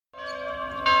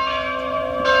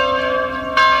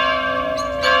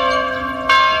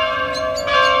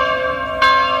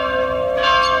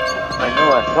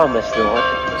promise, Lord,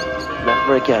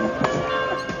 never again.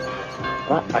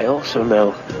 But I also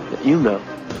know that you know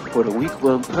what a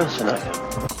weak-willed person I am.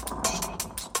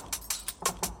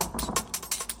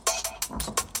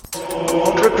 I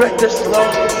won't regret this,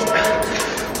 Lord.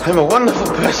 I'm a wonderful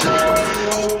person.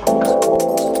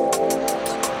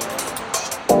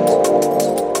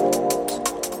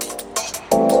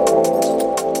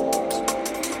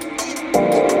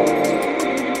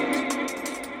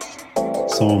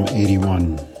 Psalm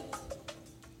 81.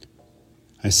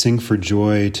 I sing for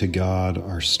joy to God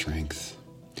our strength.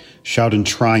 Shout in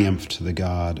triumph to the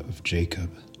God of Jacob.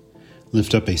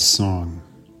 Lift up a song.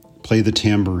 Play the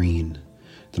tambourine,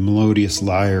 the melodious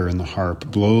lyre and the harp.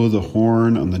 Blow the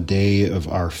horn on the day of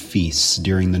our feasts,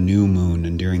 during the new moon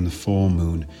and during the full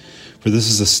moon. For this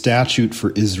is a statute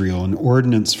for Israel, an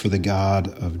ordinance for the God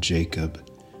of Jacob.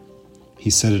 He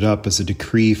set it up as a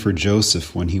decree for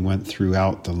Joseph when he went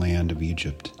throughout the land of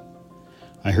Egypt.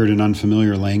 I heard an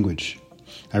unfamiliar language.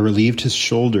 I relieved his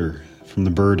shoulder from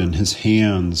the burden. His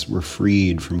hands were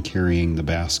freed from carrying the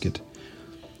basket.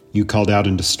 You called out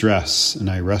in distress, and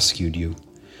I rescued you.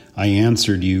 I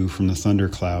answered you from the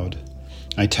thundercloud.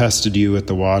 I tested you at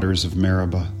the waters of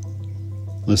Meribah.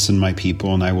 Listen, my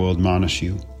people, and I will admonish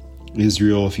you.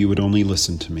 Israel, if you would only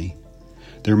listen to me.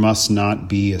 There must not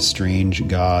be a strange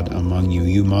God among you.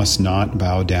 You must not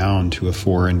bow down to a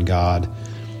foreign God.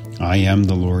 I am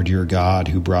the Lord your God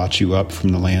who brought you up from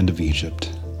the land of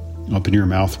Egypt. Open your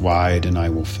mouth wide and I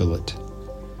will fill it.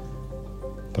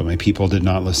 But my people did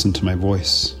not listen to my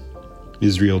voice.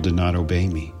 Israel did not obey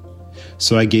me.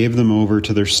 So I gave them over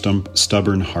to their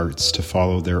stubborn hearts to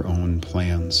follow their own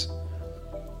plans.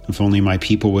 If only my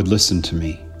people would listen to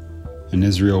me, and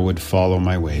Israel would follow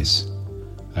my ways.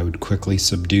 I would quickly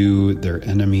subdue their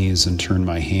enemies and turn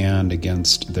my hand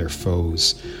against their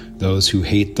foes. Those who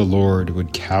hate the Lord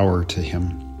would cower to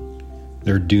him.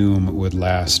 Their doom would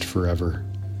last forever.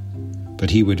 But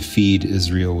he would feed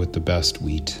Israel with the best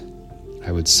wheat.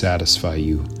 I would satisfy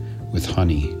you with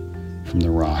honey from the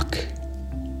rock.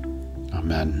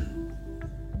 Amen.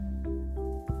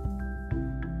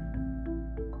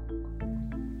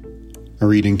 Our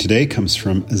reading today comes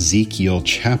from Ezekiel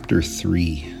chapter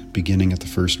 3. Beginning at the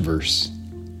first verse.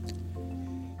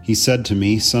 He said to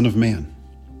me, Son of man,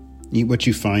 eat what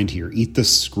you find here, eat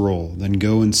this scroll, then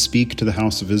go and speak to the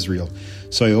house of Israel.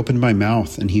 So I opened my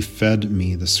mouth, and he fed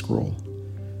me the scroll.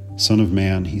 Son of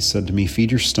man, he said to me, feed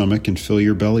your stomach and fill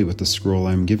your belly with the scroll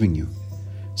I am giving you.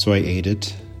 So I ate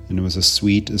it, and it was as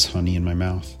sweet as honey in my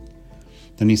mouth.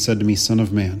 Then he said to me, Son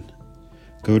of man,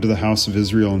 go to the house of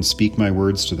Israel and speak my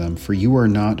words to them, for you are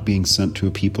not being sent to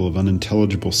a people of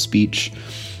unintelligible speech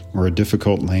or a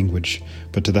difficult language,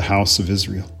 but to the house of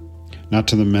Israel, not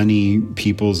to the many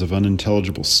peoples of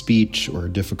unintelligible speech or a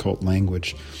difficult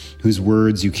language, whose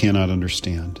words you cannot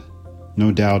understand.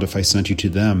 No doubt if I sent you to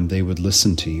them, they would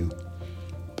listen to you.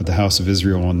 But the house of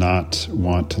Israel will not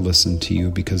want to listen to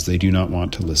you, because they do not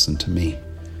want to listen to me.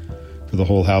 For the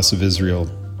whole house of Israel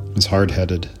is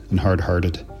hard-headed and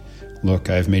hard-hearted. Look,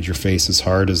 I have made your face as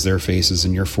hard as their faces,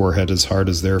 and your forehead as hard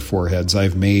as their foreheads. I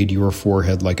have made your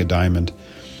forehead like a diamond,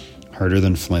 harder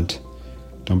than flint.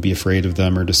 Don't be afraid of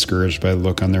them or discouraged by the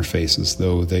look on their faces,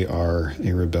 though they are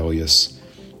a rebellious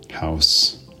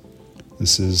house.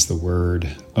 This is the word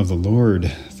of the Lord.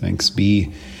 Thanks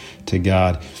be to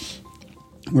God.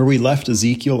 Where we left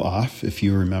Ezekiel off, if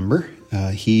you remember,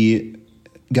 he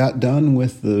got done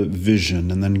with the vision,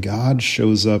 and then God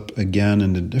shows up again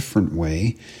in a different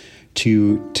way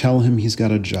to tell him he's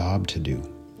got a job to do.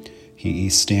 He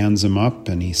stands them up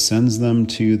and he sends them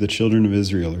to the children of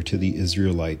Israel, or to the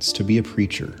Israelites, to be a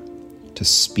preacher, to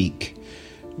speak,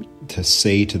 to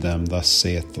say to them, thus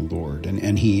saith the Lord.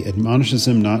 And he admonishes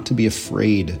them not to be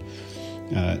afraid,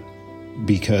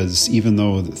 because even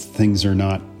though things are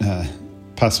not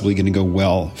possibly going to go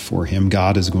well for him,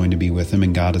 God is going to be with him,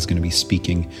 and God is going to be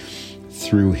speaking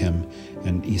through him.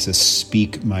 And he says,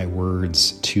 speak my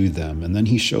words to them. And then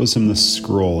he shows him the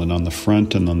scroll, and on the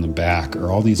front and on the back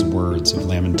are all these words of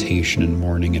lamentation and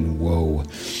mourning and woe,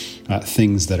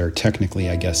 things that are technically,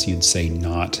 I guess you'd say,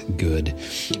 not good.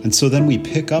 And so then we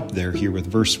pick up here with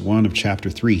verse 1 of chapter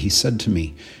 3. He said to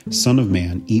me, Son of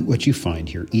man, eat what you find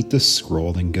here, eat this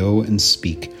scroll, then go and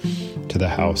speak to the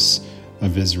house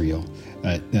of Israel.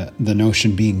 The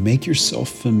notion being, make yourself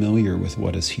familiar with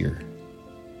what is here.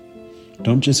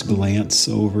 Don't just glance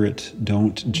over it.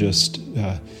 Don't just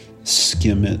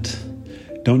skim it.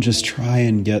 Don't just try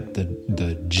and get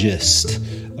the gist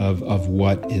of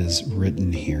what is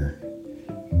written here,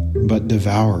 but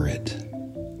devour it.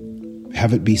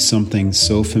 Have it be something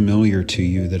so familiar to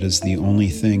you that is the only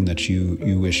thing that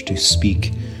you wish to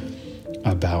speak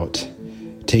about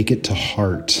take it to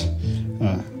heart,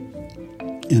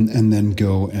 and then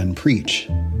go and preach.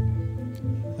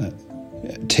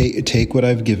 Take what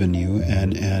I've given you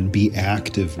and be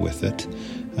active with it.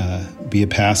 Be a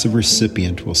passive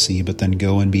recipient, we'll see, but then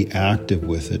go and be active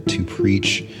with it to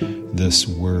preach this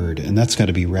word. And that's got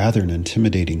to be rather an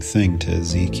intimidating thing to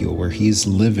Ezekiel, where he's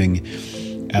living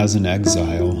as an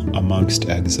exile amongst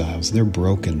exiles. They're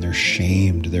broken, they're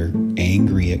shamed, they're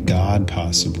angry at God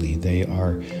possibly. They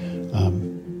are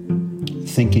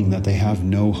thinking that they have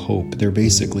no hope. They're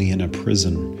basically in a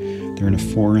prison. They're in a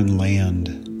foreign land.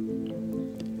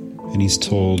 And he's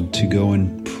told to go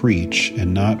and preach,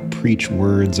 and not preach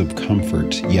words of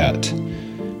comfort yet,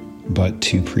 but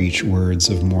to preach words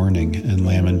of mourning and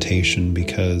lamentation,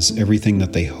 because everything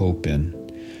that they hope in,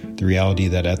 the reality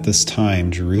that at this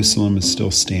time Jerusalem is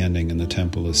still standing and the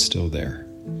temple is still there.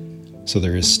 So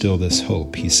there is still this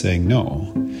hope. He's saying,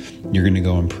 no, you're going to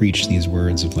go and preach these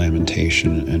words of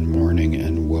lamentation and mourning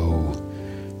and woe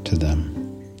to them.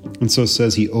 And so it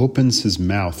says he opens his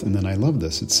mouth, and then I love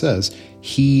this. It says,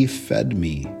 he fed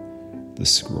me the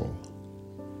scroll.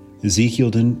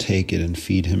 Ezekiel didn't take it and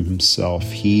feed him himself.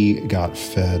 He got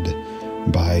fed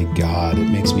by God. It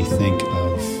makes me think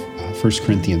of 1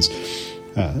 Corinthians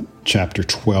chapter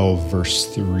 12, verse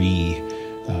 3,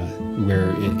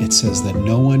 where it says that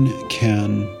no one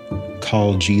can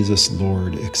call Jesus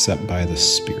Lord except by the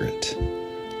Spirit.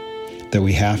 That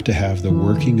we have to have the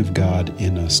working of God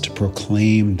in us to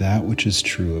proclaim that which is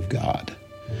true of God.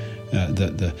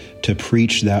 To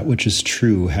preach that which is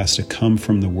true has to come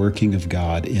from the working of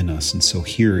God in us. And so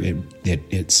here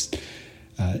it's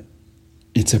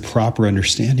a proper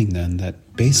understanding then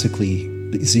that basically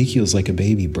Ezekiel's like a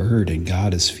baby bird and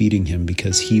God is feeding him,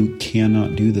 because he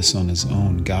cannot do this on his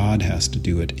own. God has to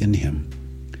do it in him.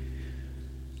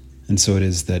 And so it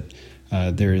is that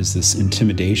there is this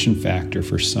intimidation factor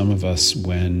for some of us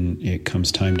when it comes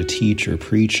time to teach or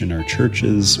preach in our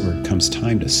churches, or it comes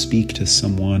time to speak to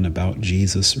someone about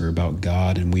Jesus or about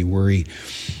God, and we worry,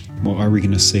 well, are we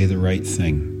going to say the right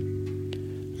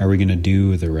thing? Are we going to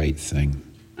do the right thing?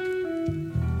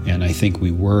 And I think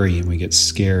we worry and we get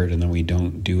scared, and then we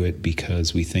don't do it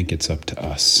because we think it's up to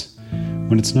us.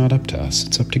 When it's not up to us,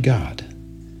 it's up to God.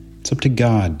 It's up to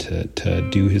God to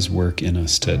do his work in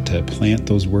us, to plant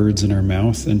those words in our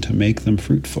mouth and to make them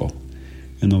fruitful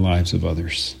in the lives of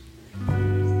others.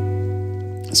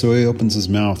 So he opens his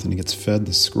mouth and he gets fed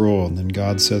the scroll, and then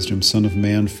God says to him, Son of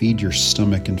man, feed your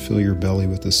stomach and fill your belly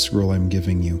with the scroll I'm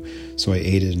giving you. So I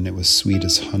ate it, and it was sweet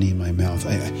as honey in my mouth.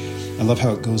 I love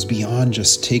how it goes beyond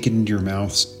just take it into your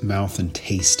mouth and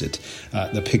taste it.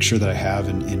 The picture that I have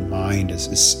in mind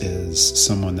is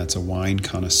someone that's a wine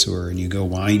connoisseur, and you go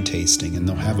wine tasting, and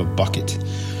they'll have a bucket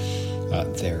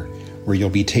there where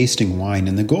you'll be tasting wine,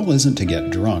 and the goal isn't to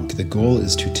get drunk. The goal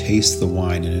is to taste the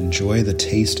wine and enjoy the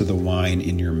taste of the wine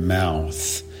in your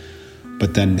mouth.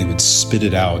 But then they would spit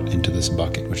it out into this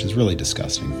bucket, which is really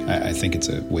disgusting. I think it's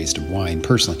a waste of wine,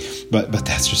 personally. But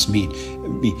that's just me.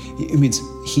 It means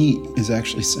he is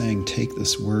actually saying, take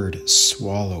this word,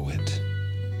 swallow it,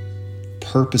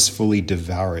 purposefully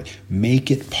devour it, make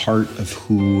it part of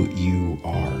who you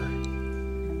are.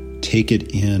 Take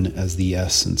it in as the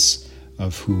essence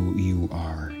of who you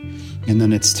are. And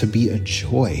then it's to be a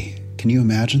joy. Can you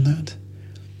imagine that?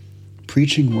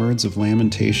 Preaching words of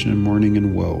lamentation and mourning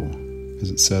and woe,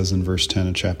 as it says in verse 10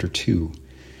 of chapter 2.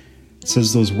 It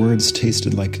says those words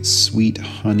tasted like sweet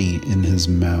honey in his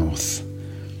mouth.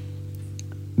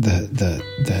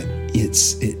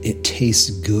 It tastes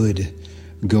good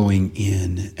going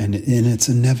in, and it's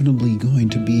inevitably going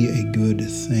to be a good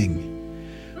thing.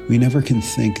 We never can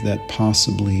think that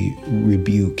possibly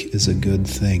rebuke is a good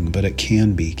thing, but it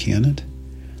can be, can it?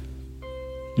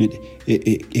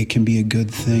 It can be a good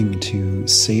thing to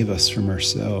save us from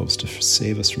ourselves, to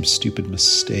save us from stupid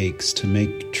mistakes, to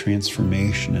make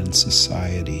transformation in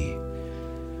society.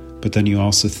 But then you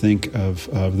also think of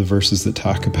the verses that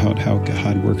talk about how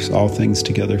God works all things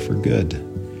together for good,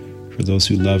 for those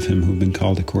who love him, who've been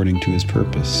called according to his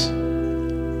purpose.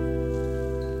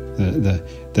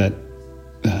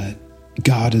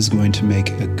 God is going to make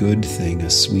a good thing, a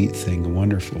sweet thing, a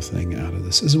wonderful thing out of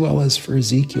this. As well as for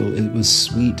Ezekiel, it was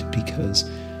sweet because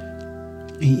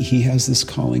he has this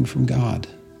calling from God.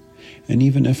 And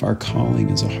even if our calling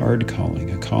is a hard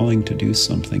calling, a calling to do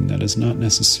something that is not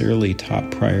necessarily top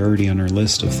priority on our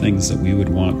list of things that we would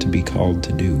want to be called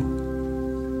to do,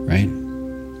 right?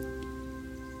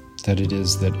 That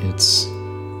it's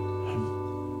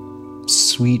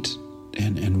sweet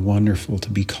and wonderful to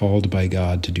be called by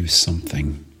God to do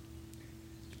something.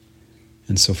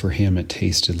 And so for him, it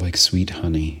tasted like sweet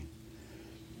honey.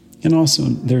 And also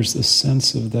there's this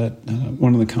sense of that,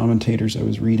 one of the commentators I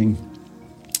was reading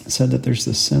said that there's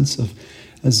this sense of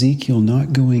Ezekiel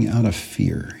not going out of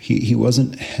fear. He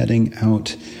wasn't heading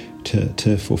out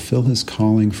to fulfill his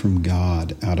calling from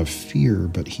God out of fear,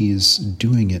 but he's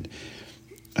doing it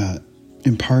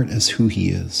in part as who he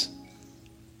is,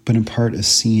 but in part as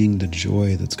seeing the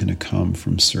joy that's going to come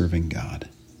from serving God.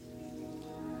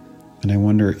 And I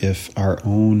wonder if our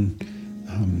own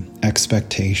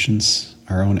expectations,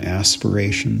 our own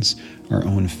aspirations, our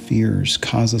own fears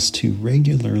cause us to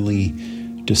regularly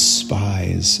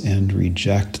despise and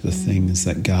reject the things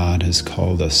that God has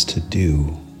called us to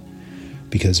do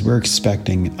because we're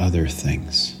expecting other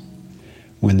things,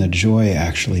 when the joy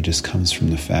actually just comes from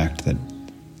the fact that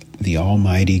the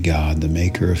Almighty God, the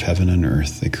maker of heaven and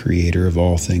earth, the creator of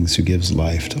all things who gives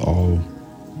life to all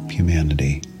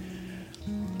humanity,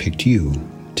 picked you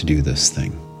to do this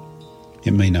thing.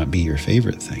 It may not be your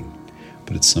favorite thing,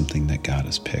 but it's something that God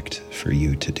has picked for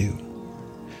you to do.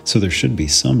 So there should be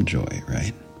some joy,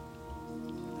 right?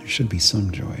 There should be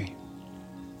some joy.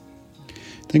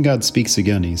 Then God speaks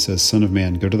again. He says, Son of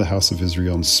man, go to the house of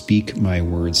Israel and speak my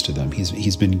words to them.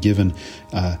 He's been given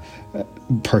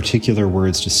particular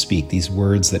words to speak, these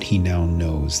words that he now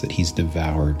knows, that he's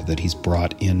devoured, that he's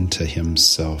brought into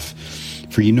himself.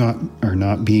 For you are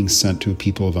not being sent to a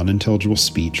people of unintelligible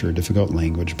speech or difficult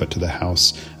language, but to the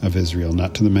house of Israel,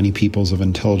 not to the many peoples of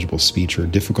intelligible speech or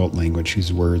difficult language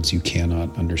whose words you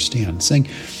cannot understand. Saying,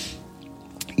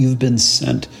 you've been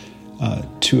sent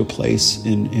to a place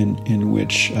in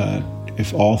which,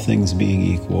 if all things being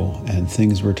equal and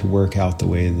things were to work out the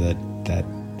way that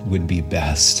would be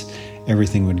best,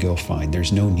 everything would go fine.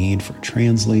 There's no need for a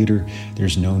translator.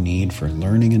 There's no need for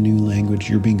learning a new language.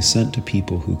 You're being sent to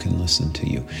people who can listen to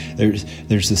you.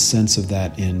 There's a sense of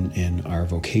that in our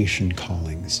vocation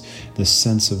callings, the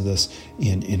sense of this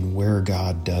in where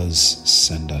God does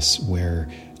send us, where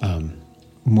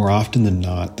more often than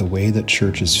not, the way that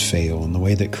churches fail and the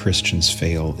way that Christians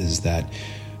fail is that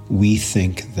we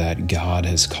think that God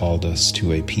has called us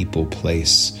to a people,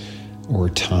 place, or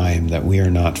time that we are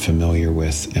not familiar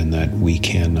with and that we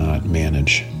cannot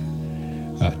manage,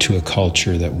 to a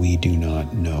culture that we do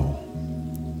not know,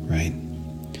 right?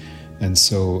 And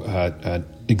so an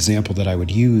example that I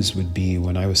would use would be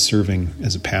when I was serving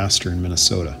as a pastor in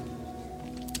Minnesota.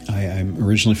 I'm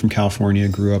originally from California,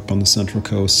 grew up on the Central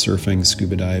Coast, surfing,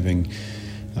 scuba diving,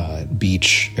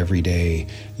 beach every day,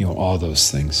 all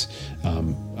those things.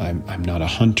 I'm not a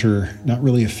hunter, not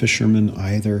really a fisherman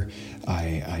either.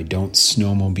 I don't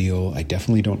snowmobile. I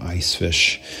definitely don't ice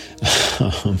fish.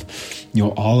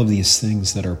 All of these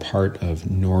things that are part of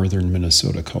northern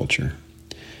Minnesota culture.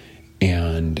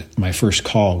 And my first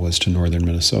call was to northern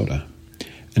Minnesota.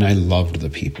 And I loved the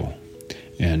people.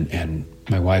 And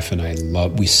my wife and I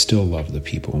we still love the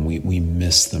people, and we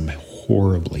miss them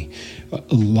horribly.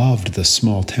 Loved the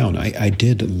small town. I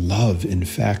did love, in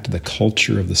fact, the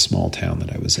culture of the small town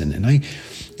that I was in.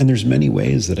 And there's many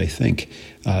ways that I think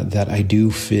that I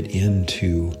do fit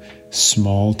into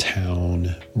small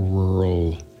town,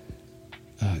 rural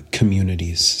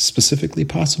communities, specifically,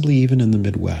 possibly even in the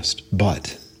Midwest.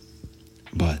 But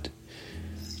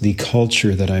the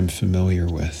culture that I'm familiar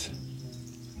with,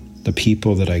 the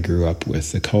people that I grew up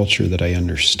with, the culture that I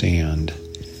understand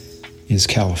is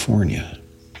California,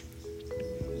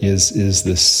 is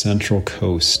this Central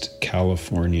Coast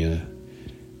California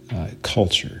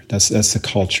culture. That's the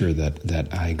culture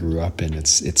that I grew up in.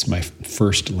 It's my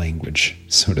first language,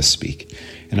 so to speak.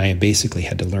 And I basically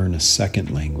had to learn a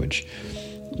second language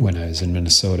when I was in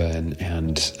Minnesota,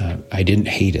 and I didn't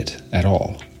hate it at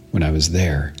all when I was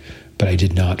there. But I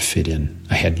did not fit in.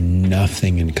 I had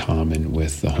nothing in common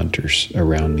with the hunters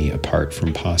around me, apart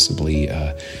from possibly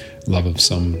love of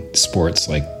some sports.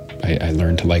 Like I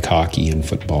learned to like hockey and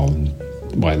football,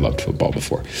 and I loved football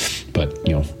before. But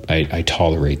I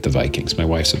tolerate the Vikings. My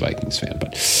wife's a Vikings fan,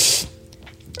 but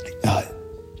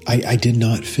I did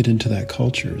not fit into that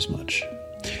culture as much.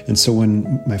 And so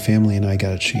when my family and I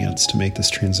got a chance to make this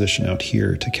transition out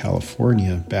here to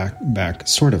California, back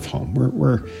sort of home,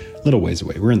 we're a little ways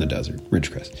away. We're in the desert,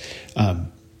 Ridgecrest.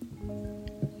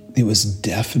 It was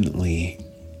definitely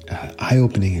an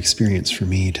eye-opening experience for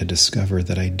me to discover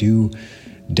that I do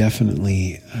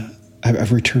definitely,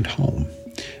 I've returned home.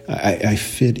 I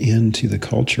fit into the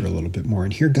culture a little bit more.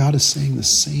 And here God is saying the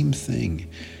same thing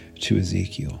to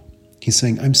Ezekiel. He's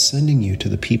saying, I'm sending you to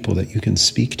the people that you can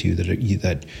speak to,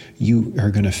 that you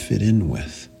are going to fit in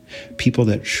with, people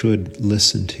that should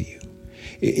listen to you.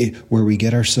 Where we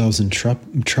get ourselves in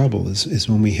trouble is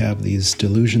when we have these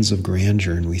delusions of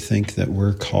grandeur and we think that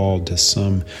we're called to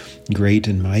some great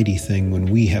and mighty thing when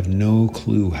we have no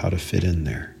clue how to fit in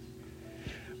there.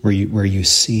 where you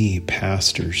see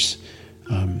pastors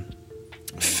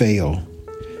fail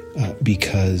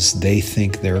because they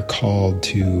think they're called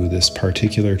to this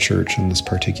particular church in this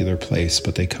particular place,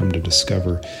 but they come to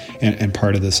discover, and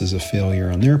part of this is a failure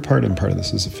on their part, and part of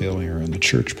this is a failure on the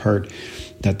church part,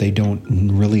 that they don't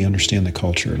really understand the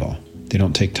culture at all. They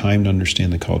don't take time to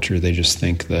understand the culture. They just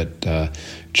think that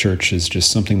church is just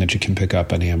something that you can pick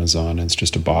up on Amazon, and it's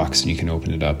just a box, and you can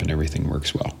open it up and everything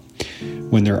works well.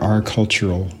 When there are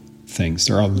cultural things,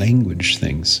 there are language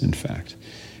things, in fact,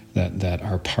 that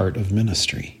are part of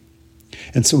ministry.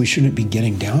 And so we shouldn't be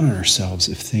getting down on ourselves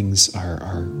if things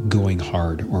are going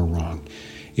hard or wrong.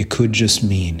 It could just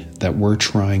mean that we're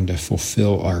trying to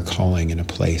fulfill our calling in a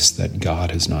place that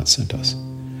God has not sent us,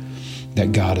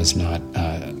 that God has not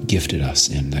gifted us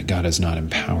in, that God has not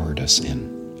empowered us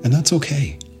in. And that's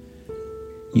okay.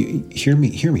 You hear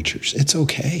me, church. It's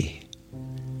okay.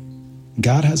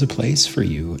 God has a place for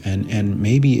you, and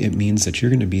maybe it means that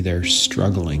you're going to be there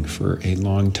struggling for a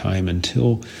long time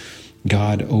until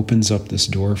God opens up this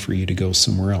door for you to go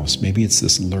somewhere else. Maybe it's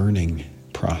this learning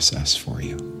process for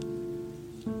you.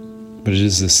 But it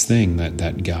is this thing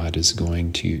that God is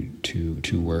going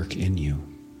to work in you.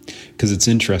 Because it's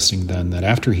interesting then that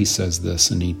after he says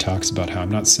this, and he talks about how I'm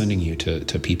not sending you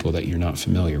to people that you're not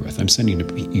familiar with. I'm sending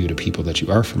you to people that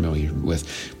you are familiar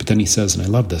with. But then he says, and I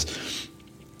love this,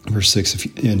 verse 6,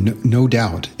 no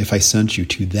doubt if I sent you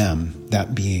to them,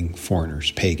 that being foreigners,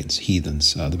 pagans,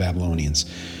 heathens, the Babylonians,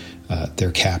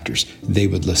 their captors, they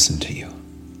would listen to you.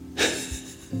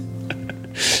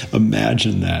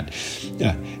 Imagine that.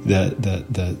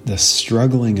 The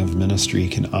struggling of ministry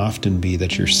can often be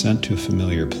that you're sent to a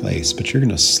familiar place, but you're going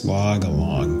to slog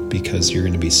along because you're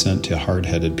going to be sent to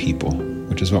hard-headed people,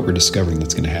 which is what we're discovering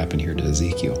that's going to happen here to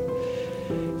Ezekiel.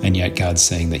 And yet God's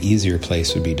saying the easier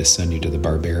place would be to send you to the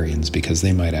barbarians because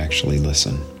they might actually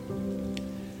listen.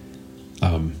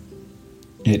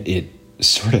 It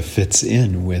sort of fits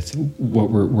in with what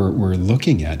we're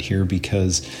looking at here,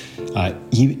 because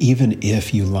even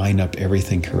if you line up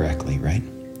everything correctly, right?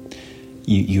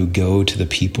 You go to the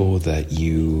people that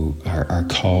you are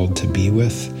called to be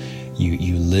with.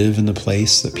 You live in the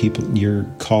place that people you're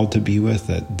called to be with,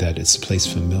 that it's a place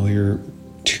familiar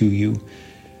to you,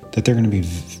 that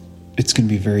it's going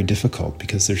to be very difficult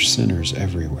because there's sinners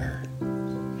everywhere.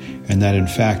 And that in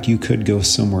fact you could go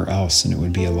somewhere else and it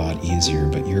would be a lot easier,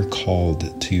 but you're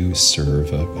called to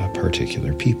serve a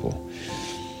particular people.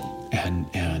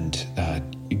 And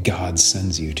God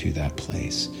sends you to that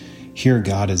place. Here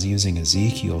God is using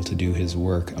Ezekiel to do his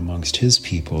work amongst his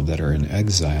people that are in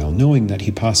exile, knowing that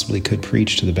he possibly could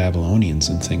preach to the Babylonians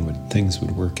and things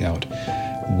would work out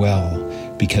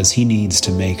well, because he needs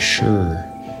to make sure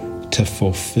to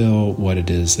fulfill what it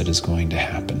is that is going to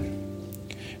happen.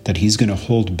 That he's going to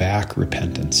hold back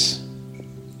repentance.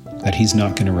 That he's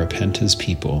not going to repent his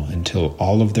people until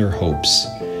all of their hopes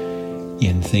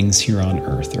in things here on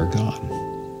earth are gone.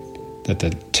 That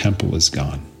the temple is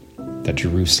gone. That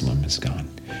Jerusalem is gone.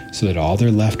 So that all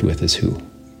they're left with is who?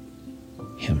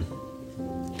 Him.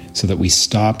 So that we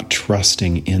stop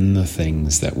trusting in the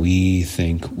things that we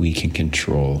think we can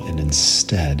control and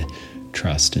instead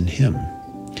trust in him.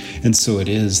 And so it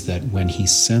is that when he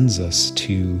sends us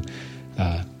to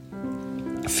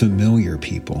familiar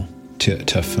people,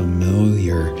 to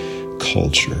familiar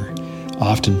culture,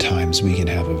 oftentimes we can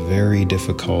have a very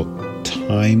difficult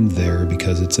time there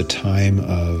because it's a time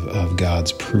of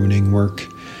God's pruning work,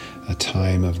 a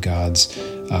time of God's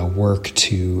work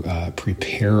to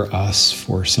prepare us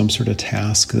for some sort of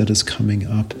task that is coming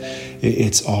up.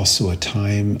 It's also a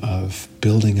time of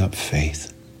building up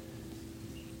faith,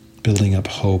 building up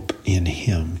hope in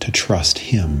him, to trust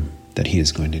him that he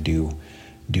is going to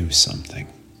do something.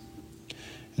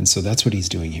 And so that's what he's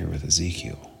doing here with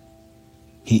Ezekiel.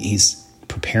 He's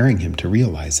preparing him to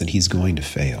realize that he's going to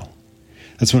fail.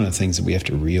 That's one of the things that we have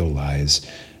to realize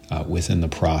within the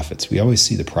prophets. We always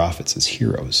see the prophets as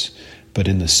heroes, but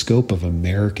in the scope of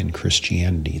American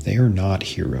Christianity, they are not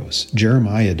heroes.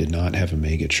 Jeremiah did not have a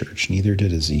mega church, neither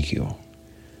did Ezekiel.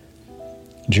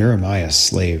 Jeremiah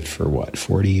slaved for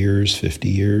 40 years, 50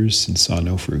 years, and saw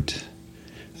no fruit.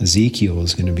 Ezekiel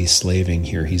is going to be slaving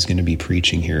here. He's going to be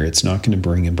preaching here. It's not going to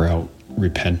bring about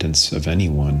repentance of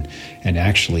anyone. And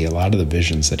actually, a lot of the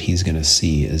visions that he's going to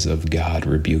see is of God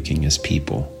rebuking his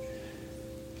people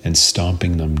and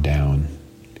stomping them down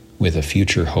with a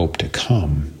future hope to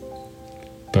come,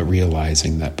 but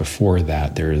realizing that before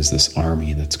that, there is this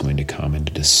army that's going to come and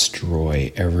to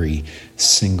destroy every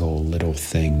single little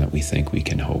thing that we think we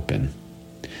can hope in.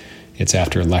 It's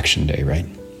after Election Day, right?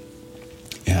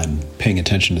 And paying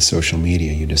attention to social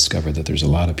media, you discover that there's a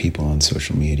lot of people on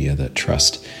social media that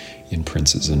trust in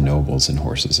princes and nobles and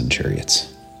horses and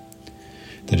chariots.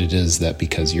 That it is that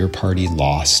because your party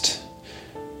lost,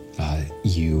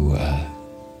 you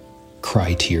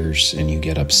cry tears and you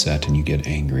get upset and you get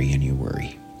angry and you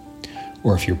worry.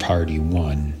 Or if your party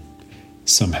won,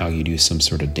 somehow you do some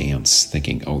sort of dance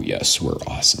thinking, oh yes, we're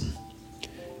awesome.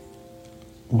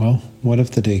 Well, what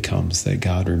if the day comes that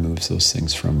God removes those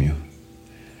things from you?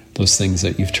 Those things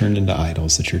that you've turned into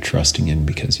idols that you're trusting in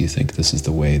because you think this is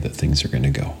the way that things are going to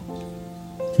go.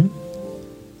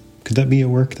 Could that be a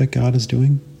work that God is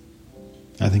doing?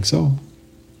 I think so.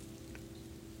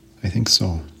 I think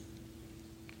so.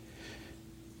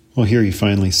 Well, here he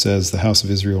finally says, the house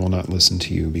of Israel will not listen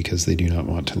to you because they do not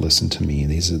want to listen to me.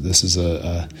 This is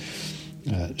a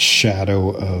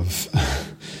shadow of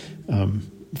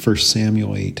 1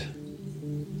 Samuel 8,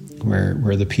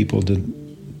 where the people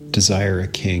desire a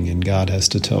king, and God has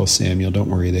to tell Samuel, don't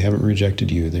worry, they haven't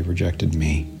rejected you, they've rejected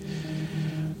me.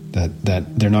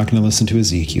 That they're not going to listen to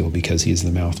Ezekiel because he's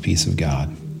the mouthpiece of God,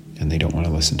 and they don't want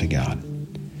to listen to God.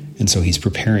 And so he's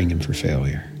preparing him for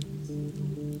failure,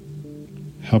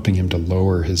 helping him to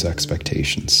lower his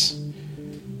expectations.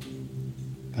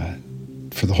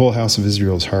 For the whole house of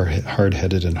Israel is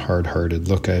hard-headed and hard-hearted.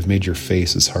 Look, I have made your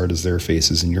face as hard as their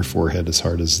faces and your forehead as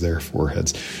hard as their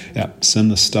foreheads. Yeah,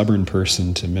 send the stubborn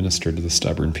person to minister to the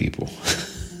stubborn people.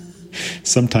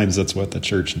 Sometimes that's what the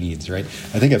church needs, right?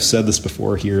 I think I've said this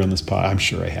before here on this pod. I'm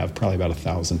sure I have, probably about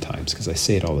 1,000 times, because I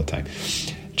say it all the time.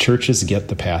 Churches get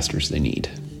the pastors they need.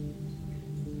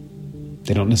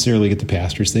 They don't necessarily get the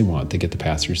pastors they want. They get the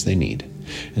pastors they need.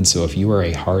 And so if you are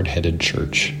a hard-headed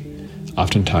church,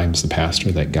 oftentimes the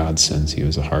pastor that God sends you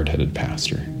is a hard-headed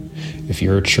pastor. If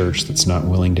you're a church that's not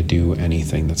willing to do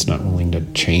anything, that's not willing to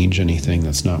change anything,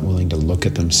 that's not willing to look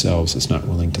at themselves, that's not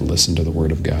willing to listen to the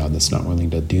Word of God, that's not willing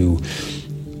to do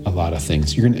a lot of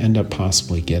things, you're going to end up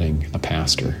possibly getting a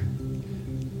pastor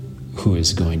who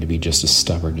is going to be just as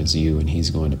stubborn as you, and he's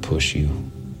going to push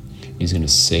you. He's going to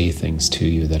say things to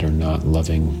you that are not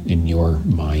loving in your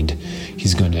mind.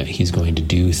 He's going to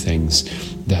do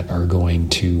things that are going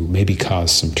to maybe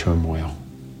cause some turmoil,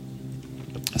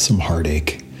 some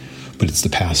heartache. But it's the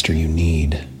pastor you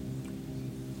need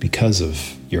because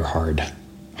of your hard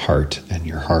heart and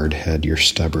your hard head, your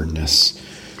stubbornness.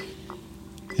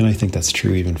 And I think that's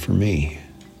true even for me.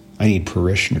 I need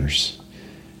parishioners.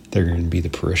 They're going to be the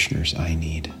parishioners I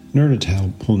need in order to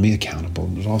help hold me accountable,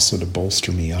 but also to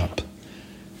bolster me up.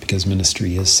 Because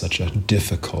ministry is such a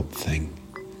difficult thing.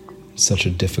 Such a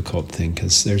difficult thing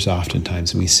because there's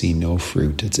oftentimes we see no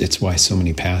fruit. It's why so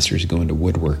many pastors go into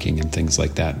woodworking and things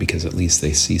like that, because at least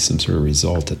they see some sort of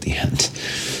result at the end.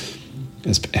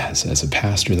 As a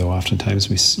pastor, though, oftentimes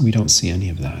we don't see any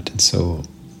of that. And so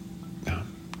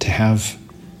to have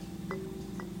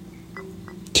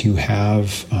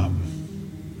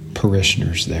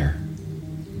parishioners there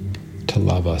to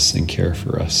love us and care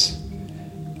for us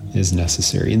is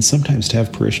necessary. And sometimes to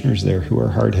have parishioners there who are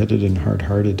hard-headed and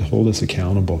hard-hearted to hold us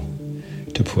accountable,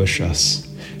 to push us,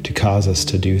 to cause us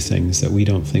to do things that we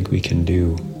don't think we can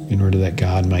do in order that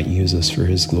God might use us for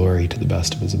his glory to the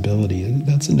best of his ability.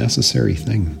 That's a necessary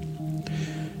thing.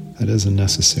 That is a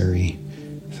necessary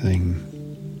thing.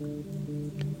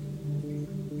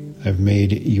 I've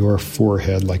made your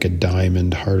forehead like a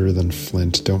diamond, harder than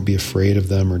flint. Don't be afraid of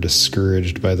them or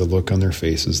discouraged by the look on their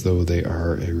faces, though they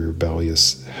are a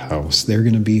rebellious house. They're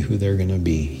going to be who they're going to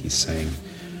be, he's saying.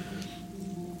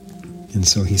 And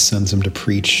so he sends them to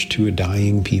preach to a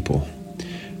dying people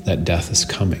that death is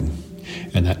coming.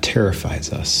 And that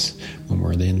terrifies us. When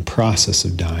we're in the process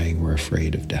of dying, we're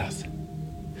afraid of death.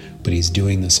 But he's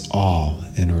doing this all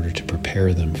in order to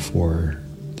prepare them for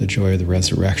the joy of the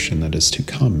resurrection that is to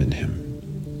come in him.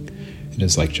 It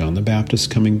is like John the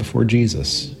Baptist coming before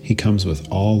Jesus. He comes with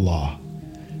all law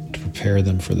to prepare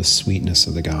them for the sweetness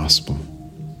of the gospel.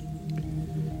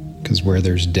 Because where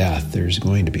there's death, there's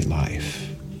going to be life.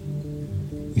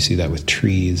 We see that with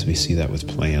trees, we see that with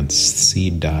plants. The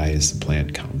seed dies, the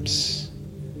plant comes.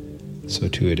 So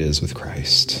too it is with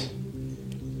Christ.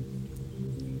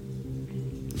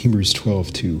 Hebrews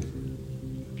 12:2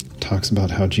 talks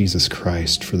about how Jesus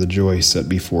Christ, for the joy set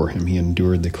before him, he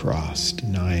endured the cross,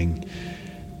 denying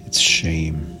its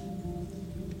shame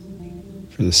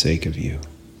for the sake of you.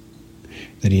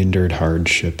 That he endured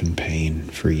hardship and pain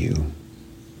for you.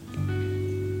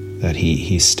 That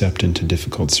he stepped into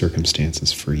difficult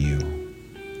circumstances for you.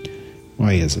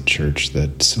 Why is a church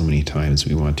that so many times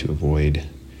we want to avoid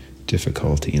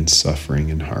difficulty and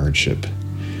suffering and hardship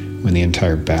when the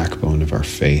entire backbone of our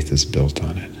faith is built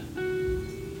on it?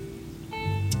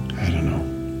 I don't know.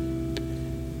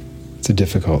 It's a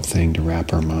difficult thing to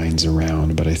wrap our minds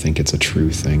around, but I think it's a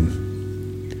true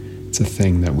thing. It's a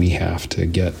thing that we have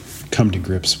to come to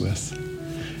grips with.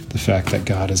 The fact that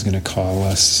God is going to call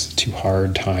us to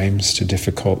hard times, to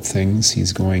difficult things.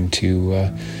 He's going to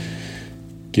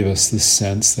give us the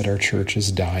sense that our church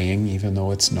is dying, even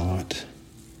though it's not.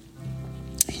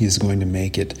 He is going to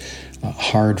make it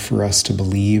hard for us to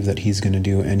believe that he's going to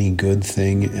do any good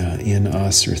thing in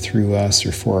us or through us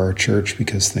or for our church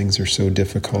because things are so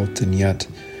difficult. And yet,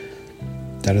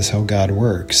 that is how God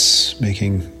works,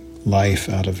 making life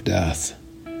out of death,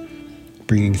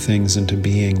 bringing things into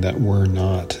being that were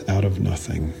not out of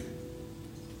nothing.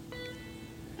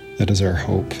 That is our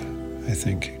hope, I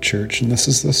think, church. And this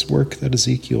is this work that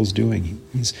Ezekiel's doing.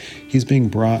 He's being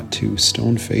brought to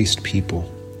stone-faced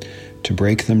people to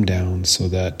break them down so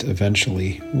that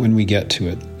eventually, when we get to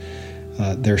it,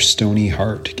 their stony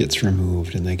heart gets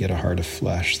removed and they get a heart of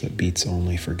flesh that beats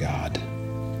only for God.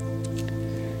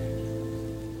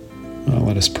 Well,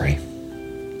 let us pray.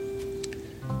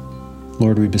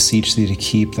 Lord, we beseech thee to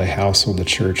keep thy household, the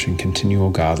church, in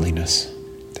continual godliness,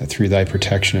 that through thy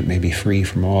protection it may be free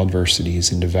from all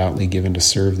adversities and devoutly given to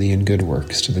serve thee in good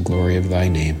works to the glory of thy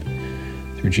name,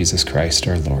 through Jesus Christ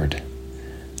our Lord.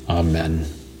 Amen.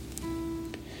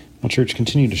 Well, church,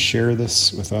 continue to share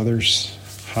this with others.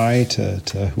 Hi to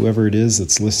whoever it is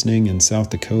that's listening in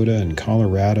South Dakota and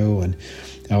Colorado and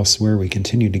elsewhere. We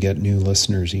continue to get new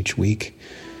listeners each week.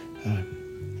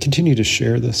 Continue to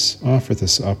share this, offer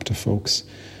this up to folks.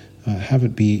 Have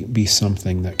it be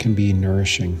something that can be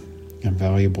nourishing and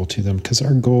valuable to them. Because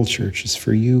our goal, church, is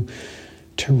for you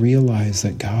to realize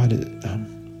that God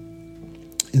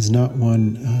is not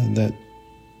one that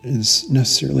is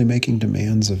necessarily making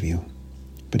demands of you,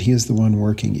 but he is the one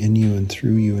working in you and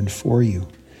through you and for you,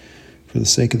 for the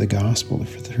sake of the gospel,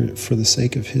 for the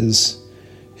sake of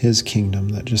his kingdom,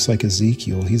 that just like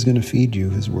Ezekiel, he's going to feed you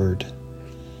his word.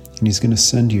 And he's going to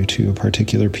send you to a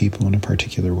particular people in a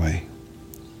particular way.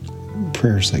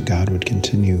 Prayers that God would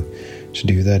continue to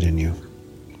do that in you.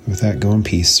 With that, go in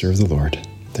peace, serve the Lord.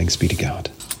 Thanks be to God.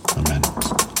 Amen.